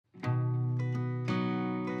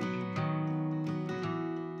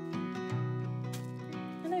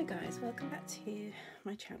Hello guys, welcome back to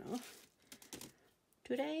my channel.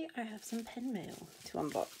 Today I have some pen mail to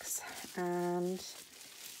unbox and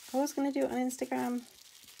I was going to do it on Instagram,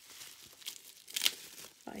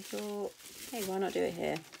 but I thought, hey, why not do it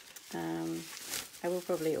here? I will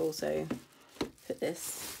probably also put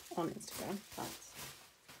this on Instagram, but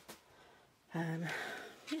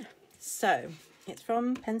yeah. So it's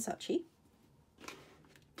from Pensacci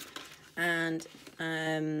and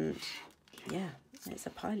yeah, it's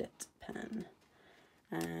a Pilot pen.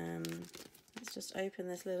 Let's just open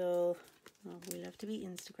this little, oh, we love to be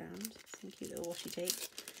Instagrammed, some cute little washi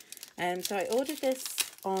tape. So I ordered this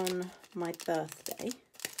on my birthday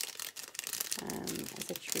as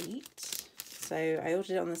a treat. So I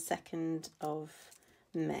ordered it on the 2nd of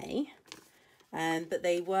May, but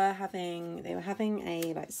they were having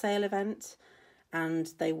a like sale event,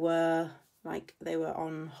 and they were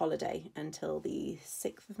on holiday until the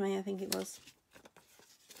 6th of May, I think it was.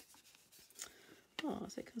 Oh,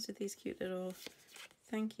 so it comes with these cute little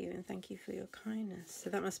thank you and thank you for your kindness.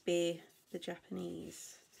 So that must be the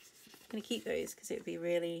Japanese. I'm going to keep those because it would be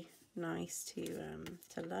really nice to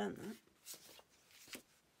learn that.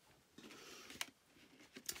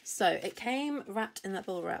 So it came wrapped in that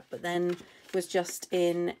bubble wrap, but then was just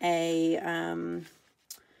in a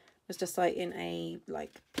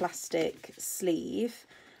like plastic sleeve.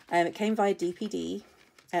 It came via DPD,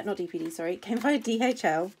 not DPD, sorry. It came via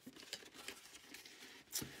DHL.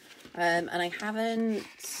 And I haven't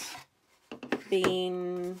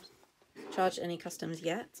been charged any customs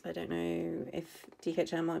yet. I don't know if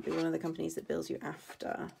DHL might be one of the companies that bills you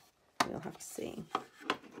after. We'll have to see.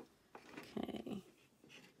 Okay,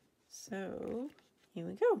 so here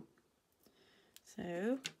we go.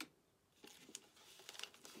 So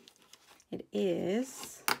it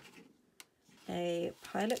is a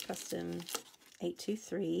Pilot Custom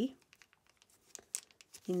 823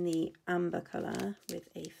 in the amber colour with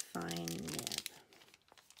a fine nib.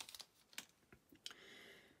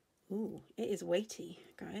 Ooh, it is weighty,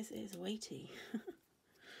 guys. It is weighty.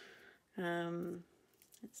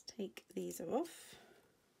 Let's take these off.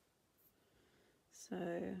 So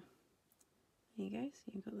there you go.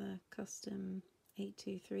 So you've got the Custom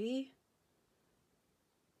 823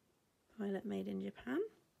 Pilot made in Japan.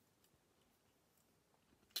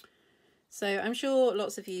 So I'm sure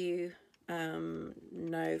lots of you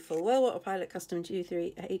know full well what a Pilot Custom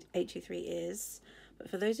 823 is, but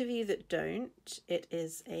for those of you that don't, it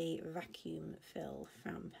is a vacuum fill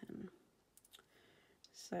fountain pen.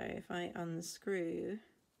 So if I unscrew,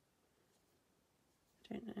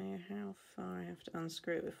 I don't know how far I have to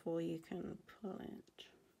unscrew it before you can pull it.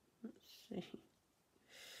 Let's see.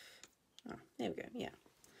 Oh, there we go. Yeah.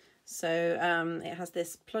 So it has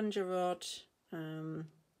this plunger rod, and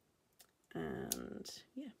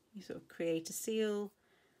yeah, you sort of create a seal.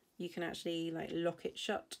 You can actually like lock it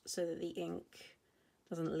shut so that the ink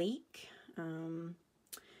doesn't leak.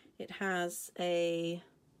 It has a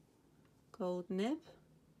gold nib.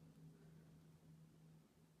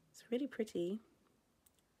 It's really pretty.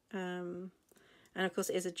 And of course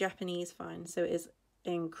it is a Japanese fine, so it is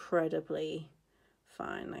incredibly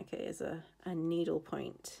fine. Like it is a needle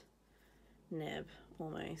point nib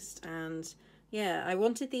almost. And yeah, I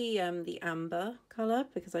wanted the amber colour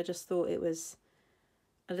because I just thought it was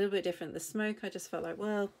a little bit different. The smoke, I just felt like,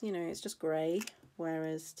 well, you know, it's just grey,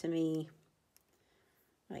 whereas to me,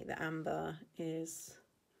 like the amber is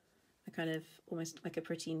a kind of almost like a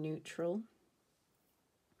pretty neutral.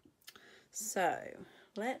 So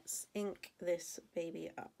let's ink this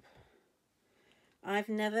baby up. I've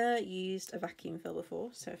never used a vacuum fill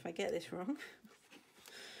before, so if I get this wrong,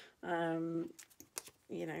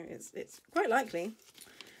 you know, it's quite likely.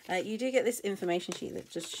 You do get this information sheet that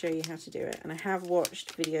just show you how to do it, and I have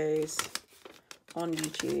watched videos on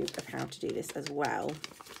YouTube of how to do this as well,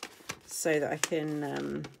 so that I can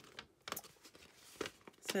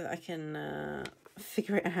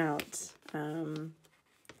figure it out.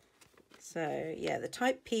 So yeah, the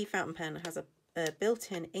Type P fountain pen has a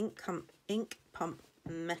built-in ink pump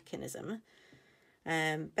mechanism.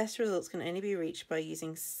 Best results can only be reached by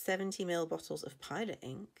using 70 ml bottles of Pilot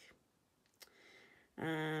ink.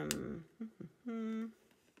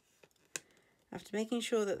 After making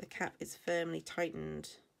sure that the cap is firmly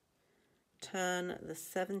tightened, turn the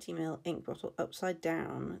 70 ml ink bottle upside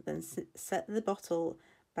down, then set the bottle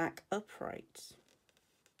back upright.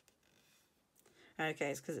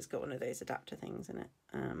 Okay, it's because it's got one of those adapter things in it.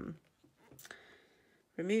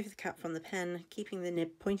 Remove the cap from the pen, keeping the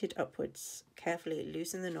nib pointed upwards. Carefully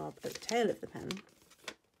loosen the knob at the tail of the pen.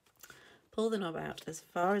 Pull the knob out as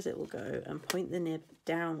far as it will go and point the nib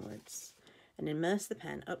downwards and immerse the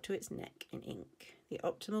pen up to its neck in ink. The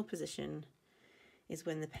optimal position is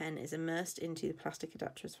when the pen is immersed into the plastic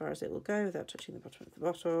adapter as far as it will go without touching the bottom of the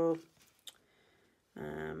bottle.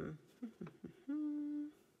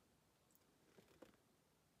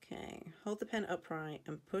 Okay, hold the pen upright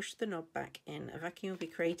and push the knob back in. A vacuum will be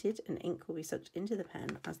created and ink will be sucked into the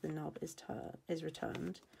pen as the knob is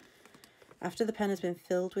returned. After the pen has been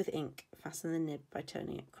filled with ink, fasten the nib by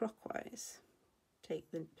turning it clockwise.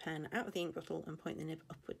 Take the pen out of the ink bottle and point the nib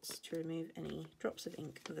upwards to remove any drops of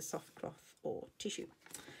ink with a soft cloth or tissue.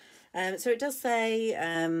 So it does say,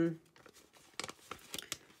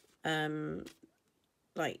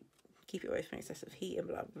 like, keep it away from excessive heat and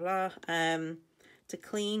blah, blah, blah. To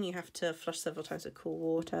clean, you have to flush several times with cool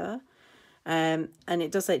water. And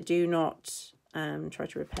it does say do not try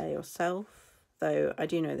to repair yourself, though I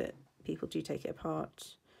do know that people do take it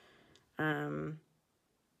apart.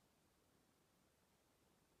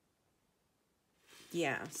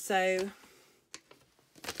 Yeah, so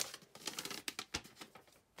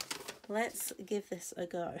let's give this a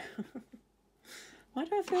go. Why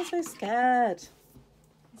do I feel so scared?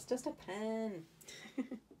 It's just a pen.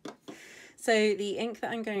 So the ink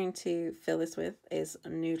that I'm going to fill this with is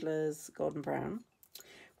Noodler's Golden Brown,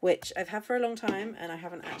 which I've had for a long time and I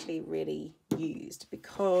haven't actually really used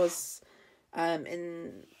because just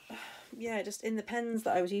in the pens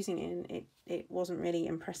that I was using it wasn't really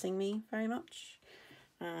impressing me very much.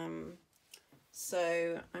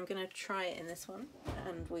 So I'm going to try it in this one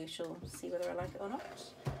and we shall see whether I like it or not.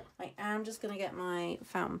 I am just going to get my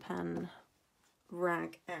fountain pen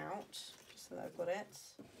rag out just so that I've got it.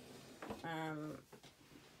 And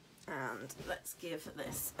let's give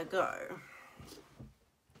this a go.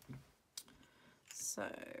 So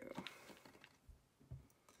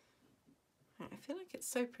I feel like it's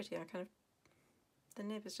so pretty. The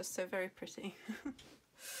nib is just so very pretty.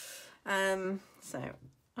 So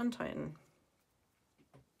untighten.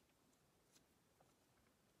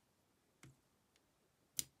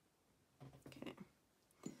 Okay.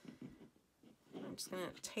 I'm just going to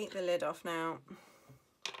take the lid off now.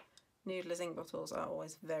 Noodler's ink bottles are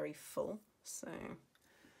always very full, so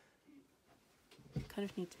you kind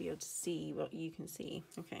of need to be able to see what you can see.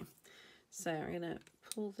 Okay, so I'm going to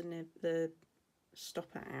pull the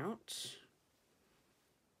stopper out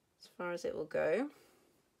as far as it will go.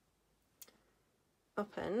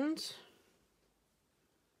 Upend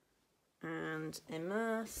and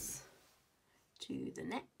immerse to the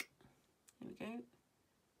neck. Here we go.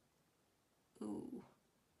 Ooh.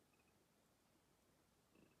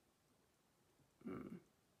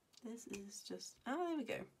 This is just, oh, there we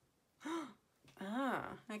go. Ah,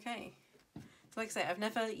 okay. So like I say, I've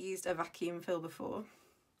never used a vacuum fill before.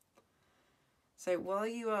 So while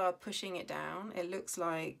you are pushing it down, it looks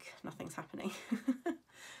like nothing's happening. But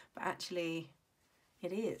actually,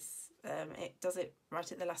 it is. It does it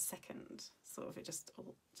right at the last second. Sort of, it just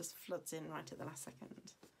floods in right at the last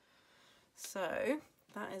second. So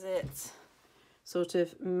that is it, sort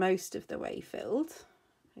of most of the way filled.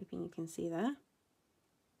 Hoping you can see there.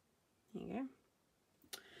 There you go.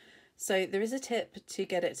 So there is a tip to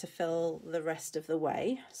get it to fill the rest of the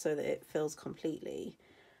way so that it fills completely.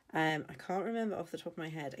 I can't remember off the top of my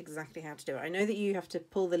head exactly how to do it. I know that you have to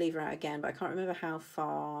pull the lever out again, but I can't remember how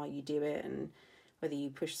far you do it and whether you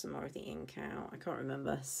push some more of the ink out. I can't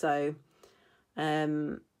remember. So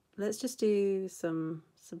let's just do some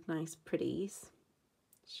nice pretties.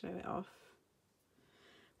 Show it off.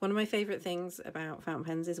 One of my favourite things about fountain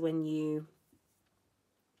pens is when you've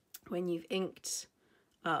inked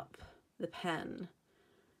up the pen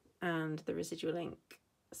and the residual ink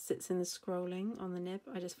sits in the scrolling on the nib.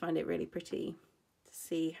 I just find it really pretty to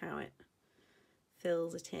see how it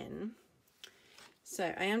fills it in.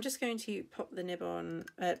 So I am just going to pop the lid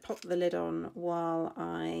on while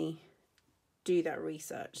I do that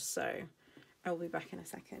research. So I'll be back in a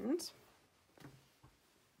second.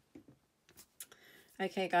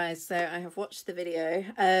 Okay guys, so I have watched the video.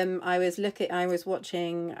 I was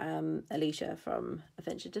watching Alicia from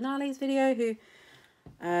Adventure Denali's video, who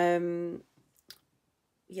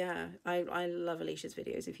yeah, I love Alicia's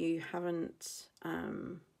videos. If you haven't,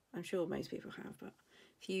 I'm sure most people have, but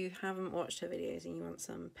if you haven't watched her videos and you want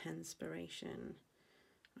some penspiration,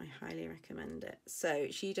 I highly recommend it. So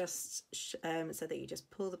she just said that you just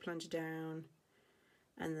pull the plunger down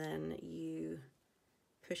and then you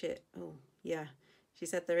push it. Oh yeah. She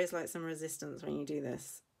said there is like some resistance when you do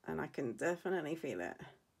this, and I can definitely feel it.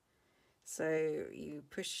 So you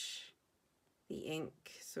push the ink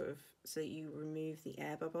sort of so that you remove the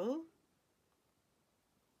air bubble,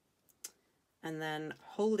 and then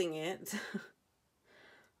holding it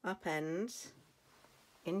upend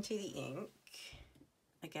into the ink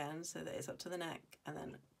again so that it's up to the neck, and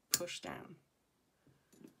then push down.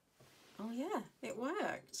 Oh yeah, it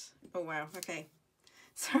worked. Oh wow, okay.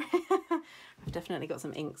 Sorry, I've definitely got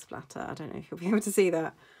some ink splatter. I don't know if you'll be able to see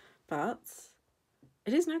that, but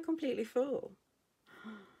it is now completely full.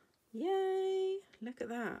 Yay, look at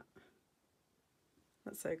that.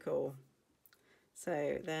 That's so cool.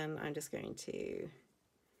 So then I'm just going to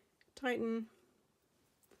tighten,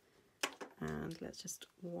 and let's just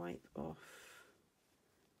wipe off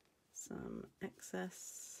some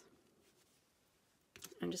excess.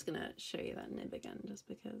 I'm just going to show you that nib again just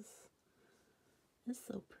because it's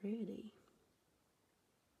so pretty.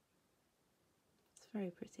 It's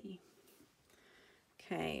very pretty.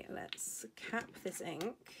 Okay, let's cap this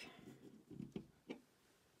ink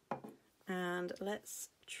and let's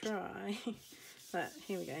try. But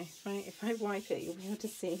here we go. If I wipe it, you'll be able to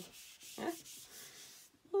see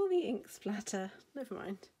all the ink splatter. Never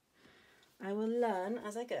mind. I will learn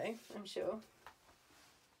as I go, I'm sure.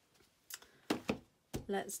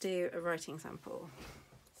 Let's do a writing sample.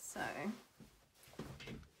 So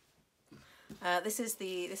this is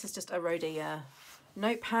just a Rhodia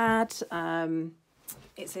notepad.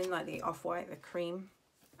 It's in like the off-white, the cream.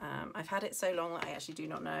 I've had it so long that I actually do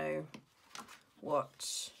not know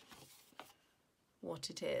what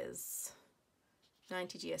it is.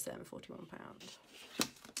 90 GSM, £41.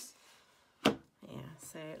 Yeah,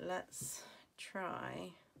 so let's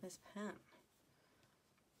try this pen.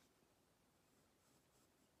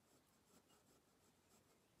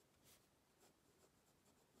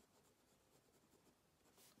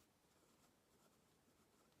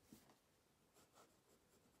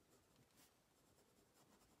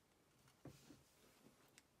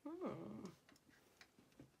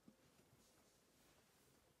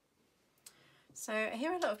 So I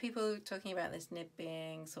hear a lot of people talking about this nib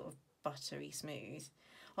being sort of buttery smooth.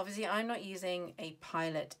 Obviously I'm not using a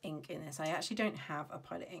Pilot ink in this. I actually don't have a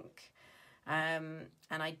Pilot ink. And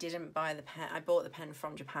I didn't buy the pen. I bought the pen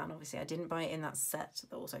from Japan, obviously. I didn't buy it in that set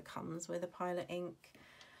that also comes with a Pilot ink.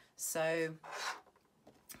 So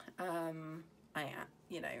I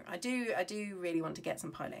do really want to get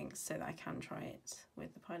some Pilot inks so that I can try it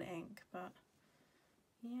with the Pilot ink, but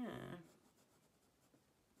yeah.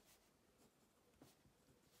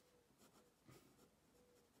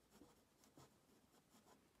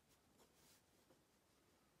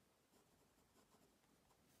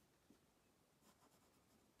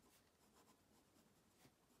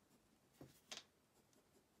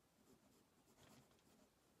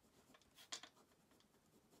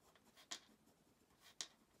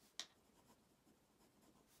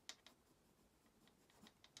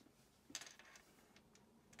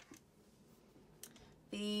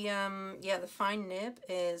 The fine nib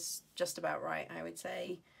is just about right, I would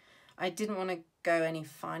say. I didn't want to go any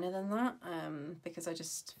finer than that because I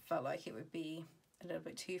just felt like it would be a little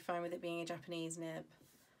bit too fine with it being a Japanese nib.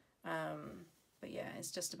 But yeah, it's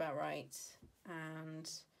just about right, and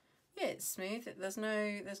yeah, it's smooth. There's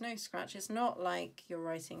no scratch. It's not like you're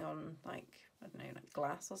writing on like, I don't know, like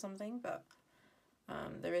glass or something, but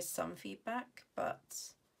there is some feedback,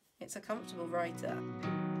 but it's a comfortable writer.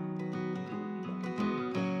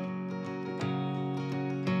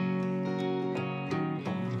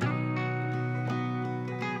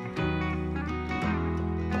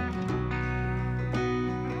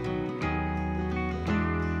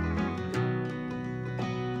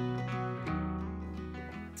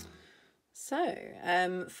 So,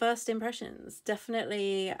 first impressions,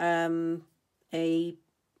 definitely a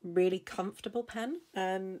really comfortable pen.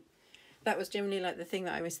 That was generally like the thing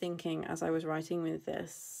that I was thinking as I was writing with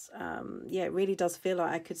this. Yeah, it really does feel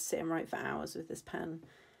like I could sit and write for hours with this pen.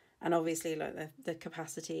 And obviously like the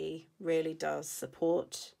capacity really does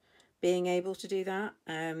support being able to do that.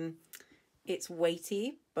 It's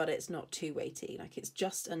weighty, but it's not too weighty. Like it's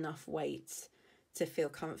just enough weight to feel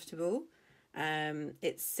comfortable.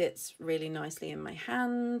 It sits really nicely in my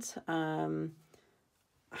hand. I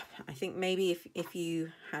think maybe if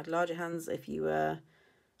you had larger hands, if you were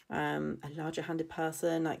a larger handed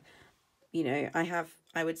person, like, you know, I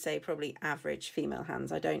would say probably average female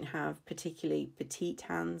hands. I don't have particularly petite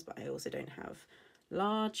hands, but I also don't have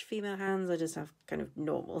large female hands. I just have kind of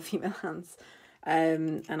normal female hands.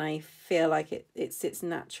 And I feel like it sits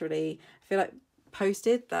naturally. I feel like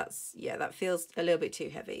posted, that feels a little bit too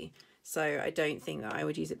heavy. So I don't think that I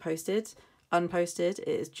would use it posted. Unposted, it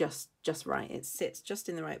is just right. It sits just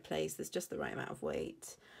in the right place. There's just the right amount of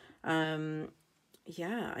weight.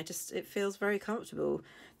 Yeah, it feels very comfortable.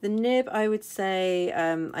 The nib, I would say,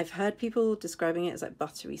 I've heard people describing it as like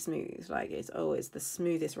buttery smooth. Like it's the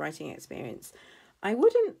smoothest writing experience. I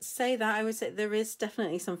wouldn't say that. I would say there is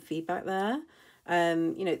definitely some feedback there.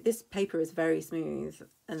 You know, this paper is very smooth,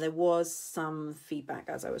 and there was some feedback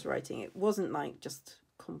as I was writing. It wasn't like just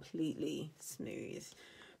completely smooth,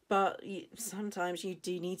 but sometimes you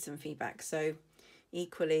do need some feedback. So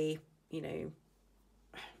equally, you know,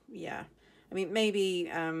 yeah, I mean,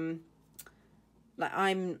 maybe like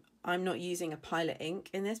I'm not using a Pilot ink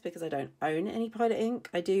in this because I don't own any Pilot ink.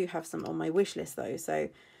 I do have some on my wish list though, so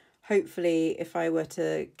hopefully if I were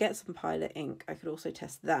to get some Pilot ink, I could also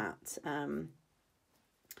test that.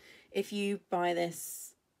 If you buy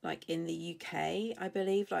this like in the UK, I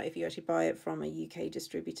believe, like if you actually buy it from a UK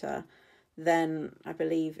distributor, then I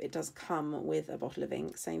believe it does come with a bottle of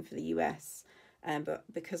ink. Same for the US. But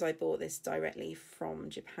because I bought this directly from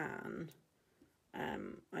Japan,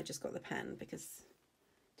 I just got the pen because,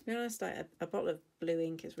 to be honest, a bottle of blue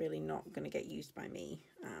ink is really not going to get used by me.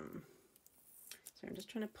 So I'm just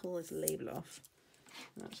trying to pull this label off.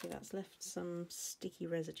 Actually, that's left some sticky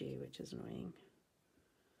residue, which is annoying.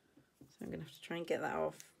 So I'm going to have to try and get that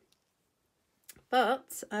off.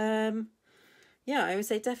 But, yeah, I would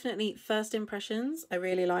say definitely first impressions. I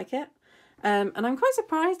really like it. And I'm quite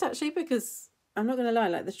surprised, actually, because I'm not going to lie,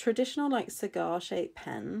 like the traditional like cigar-shaped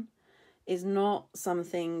pen is not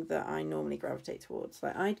something that I normally gravitate towards.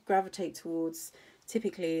 Like I gravitate towards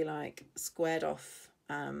typically like squared off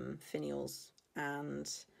finials, and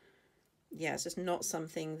yeah, it's just not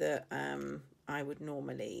something that I would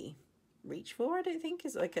normally reach for. I don't think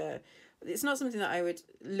is like it's not something that I would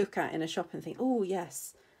look at in a shop and think, oh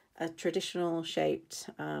yes, a traditional shaped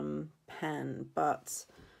pen. But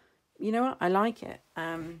you know what, I like it.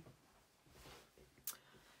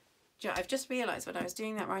 I've just realised when I was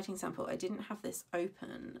doing that writing sample, I didn't have this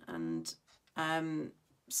open, and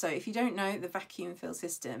so if you don't know the vacuum fill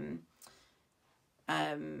system,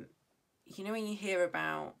 you know when you hear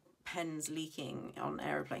about pens leaking on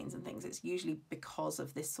aeroplanes and things, it's usually because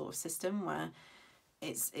of this sort of system where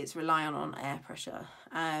it's relying on air pressure.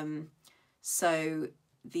 So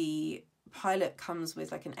the Pilot comes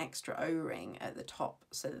with like an extra O-ring at the top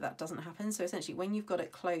so that doesn't happen. So essentially when you've got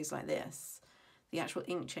it closed like this, the actual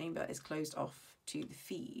ink chamber is closed off to the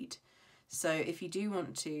feed. So if you do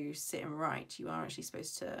want to sit and write, you are actually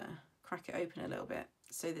supposed to crack it open a little bit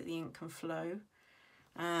so that the ink can flow.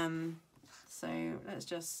 So let's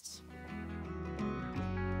just...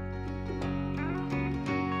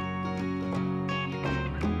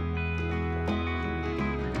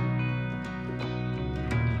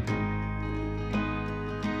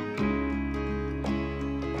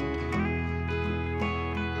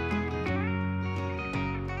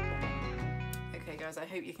 I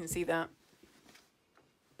hope you can see that,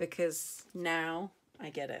 because now I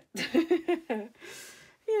get it.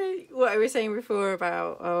 You know, what I was saying before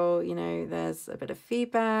about, oh, you know, there's a bit of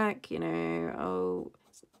feedback, you know, oh,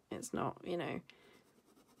 it's not, you know.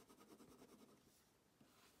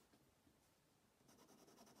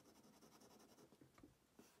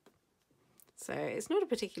 So it's not a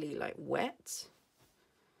particularly like wet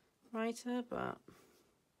writer, but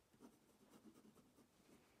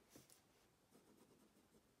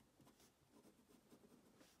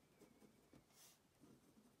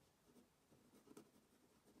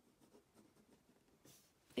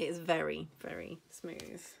it is very, very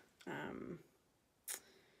smooth.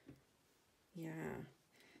 Yeah.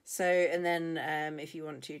 So, and then if you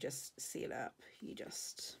want to just seal up, you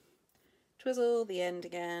just twizzle the end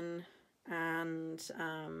again, and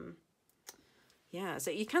yeah, so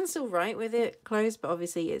you can still write with it closed, but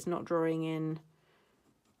obviously it's not drawing in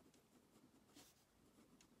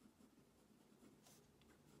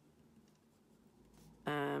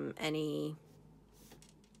any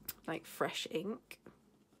like fresh ink.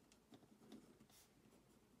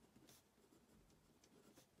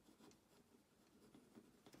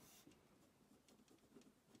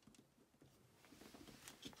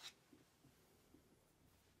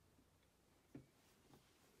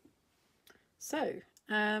 So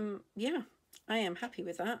yeah, I am happy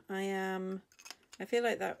with that. I feel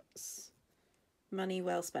like that's money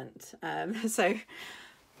well spent. So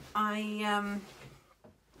I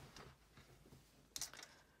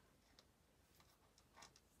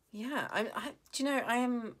yeah, do you know,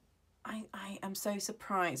 I am so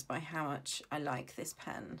surprised by how much I like this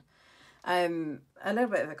pen. A little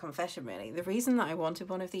bit of a confession really. The reason that I wanted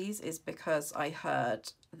one of these is because I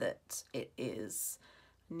heard that it is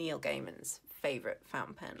Neil Gaiman's favourite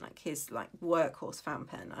fountain pen, like his like workhorse fountain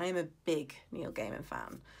pen. I am a big Neil Gaiman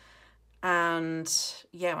fan. And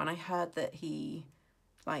yeah, when I heard that he,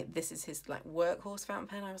 like, this is his like workhorse fountain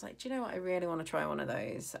pen, I was like, do you know what, I really want to try one of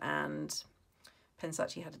those. And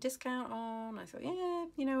Pensacci had a discount on. I thought, yeah,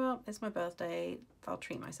 you know what, it's my birthday, I'll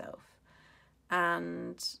treat myself.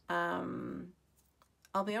 And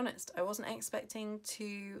I'll be honest, I wasn't expecting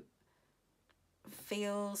to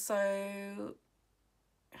feel so,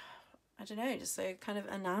 I don't know, just so kind of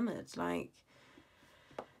enamoured. Like,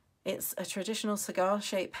 it's a traditional cigar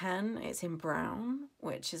shaped pen. It's in brown,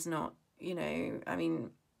 which is not, you know, I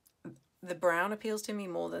mean, the brown appeals to me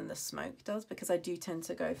more than the smoke does, because I do tend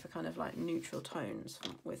to go for kind of like neutral tones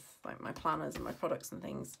with like my planners and my products and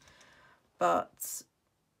things. But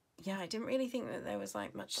yeah, I didn't really think that there was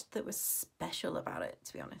like much that was special about it,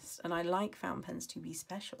 to be honest. And I like fountain pens to be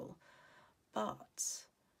special, but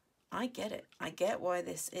I get it. I get why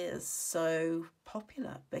this is so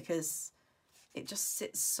popular, because it just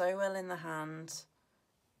sits so well in the hand,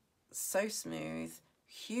 so smooth,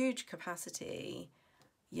 huge capacity.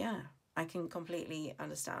 Yeah, I can completely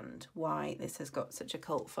understand why this has got such a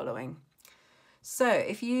cult following. So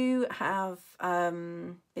if you have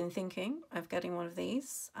been thinking of getting one of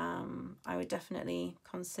these, I would definitely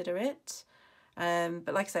consider it.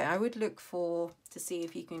 But like I say, I would look to see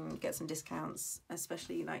if you can get some discounts,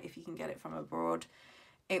 especially like if you can get it from abroad.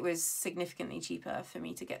 It was significantly cheaper for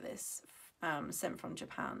me to get this sent from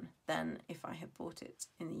Japan than if I had bought it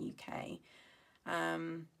in the UK.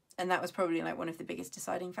 And that was probably like one of the biggest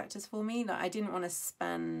deciding factors for me. Like, I didn't want to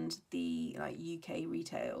spend the like UK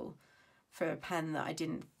retail for a pen that I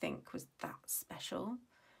didn't think was that special.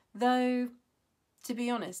 Though, to be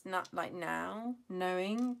honest, not like now,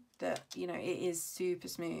 knowing that, you know, it is super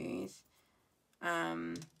smooth,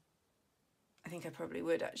 I think I probably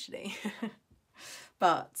would actually.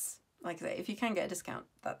 But like I say, if you can get a discount,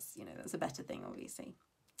 that's, you know, that's a better thing, obviously.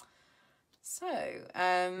 So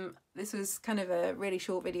this was kind of a really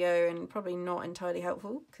short video and probably not entirely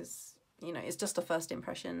helpful, because, you know, it's just a first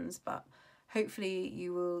impressions, but hopefully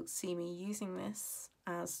you will see me using this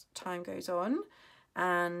as time goes on.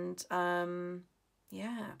 And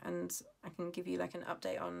yeah, and I can give you like an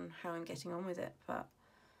update on how I'm getting on with it. But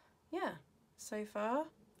yeah, so far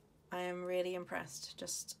I am really impressed.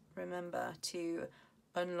 Just remember to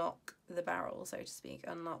unlock the barrel, so to speak,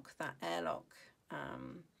 unlock that airlock.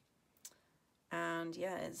 And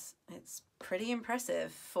yeah, it's pretty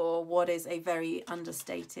impressive for what is a very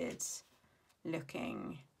understated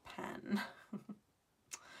looking pen.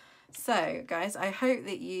 So guys, I hope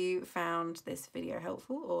that you found this video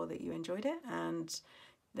helpful, or that you enjoyed it, and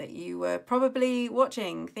that you were probably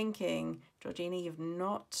watching thinking, Georgina, you've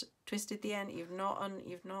not twisted the end, you've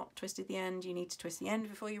not twisted the end, you need to twist the end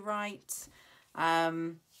before you write.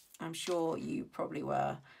 I'm sure you probably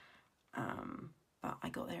were, but I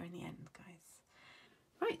got there in the end, guys.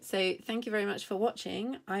 Right, so thank you very much for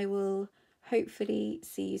watching. I will hopefully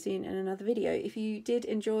see you soon in another video. If you did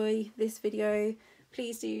enjoy this video,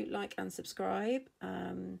 please do like and subscribe.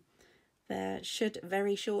 There should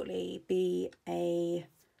very shortly be a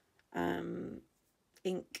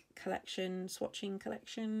ink collection, swatching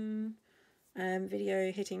collection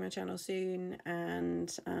video hitting my channel soon.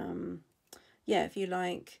 And yeah, if you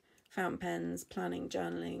like fountain pens, planning,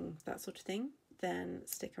 journaling, that sort of thing, then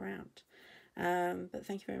stick around. But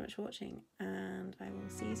thank you very much for watching, and I will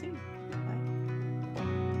see you soon. Bye.